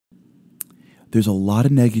There's a lot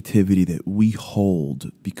of negativity that we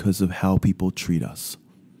hold because of how people treat us.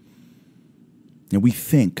 And we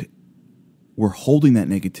think we're holding that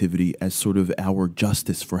negativity as sort of our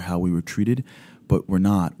justice for how we were treated, but we're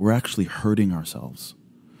not. We're actually hurting ourselves.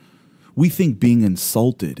 We think being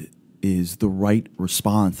insulted is the right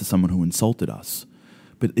response to someone who insulted us.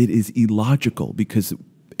 But it is illogical because,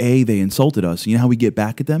 A, they insulted us. You know how we get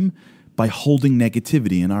back at them? By holding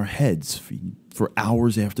negativity in our heads for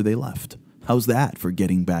hours after they left. How's that for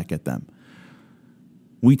getting back at them?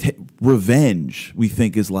 Revenge, we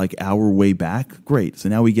think, is like our way back. Great. So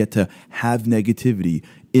now we get to have negativity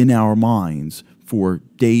in our minds for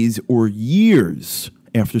days or years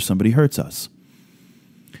after somebody hurts us.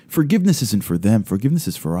 Forgiveness isn't for them. Forgiveness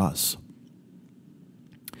is for us.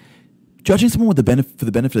 Judging someone for the benefit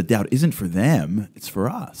of the doubt isn't for them. It's for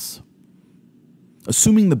us.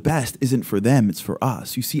 Assuming the best isn't for them, it's for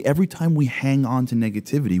us. You see, every time we hang on to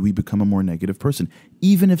negativity, we become a more negative person,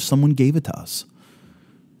 even if someone gave it to us.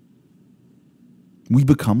 We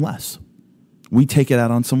become less. We take it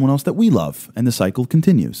out on someone else that we love, and the cycle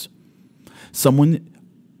continues. Someone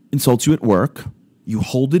insults you at work, you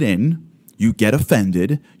hold it in, you get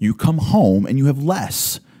offended, you come home, and you have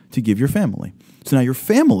less to give your family. So now your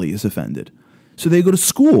family is offended. So they go to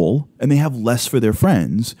school, and they have less for their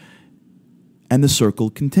friends, and the circle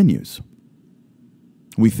continues.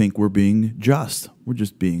 We think we're being just. We're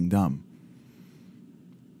just being dumb.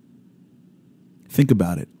 Think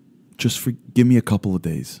about it. Give me a couple of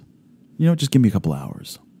days. Just give me a couple of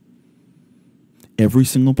hours. Every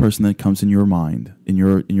single person that comes in your mind, in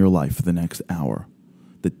your life for the next hour,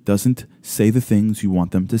 that doesn't say the things you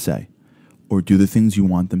want them to say or do the things you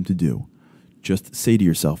want them to do, just say to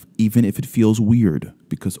yourself, even if it feels weird,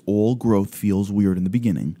 because all growth feels weird in the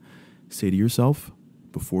beginning, say to yourself,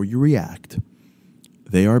 before you react,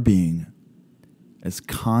 they are being as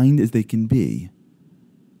kind as they can be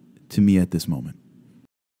to me at this moment.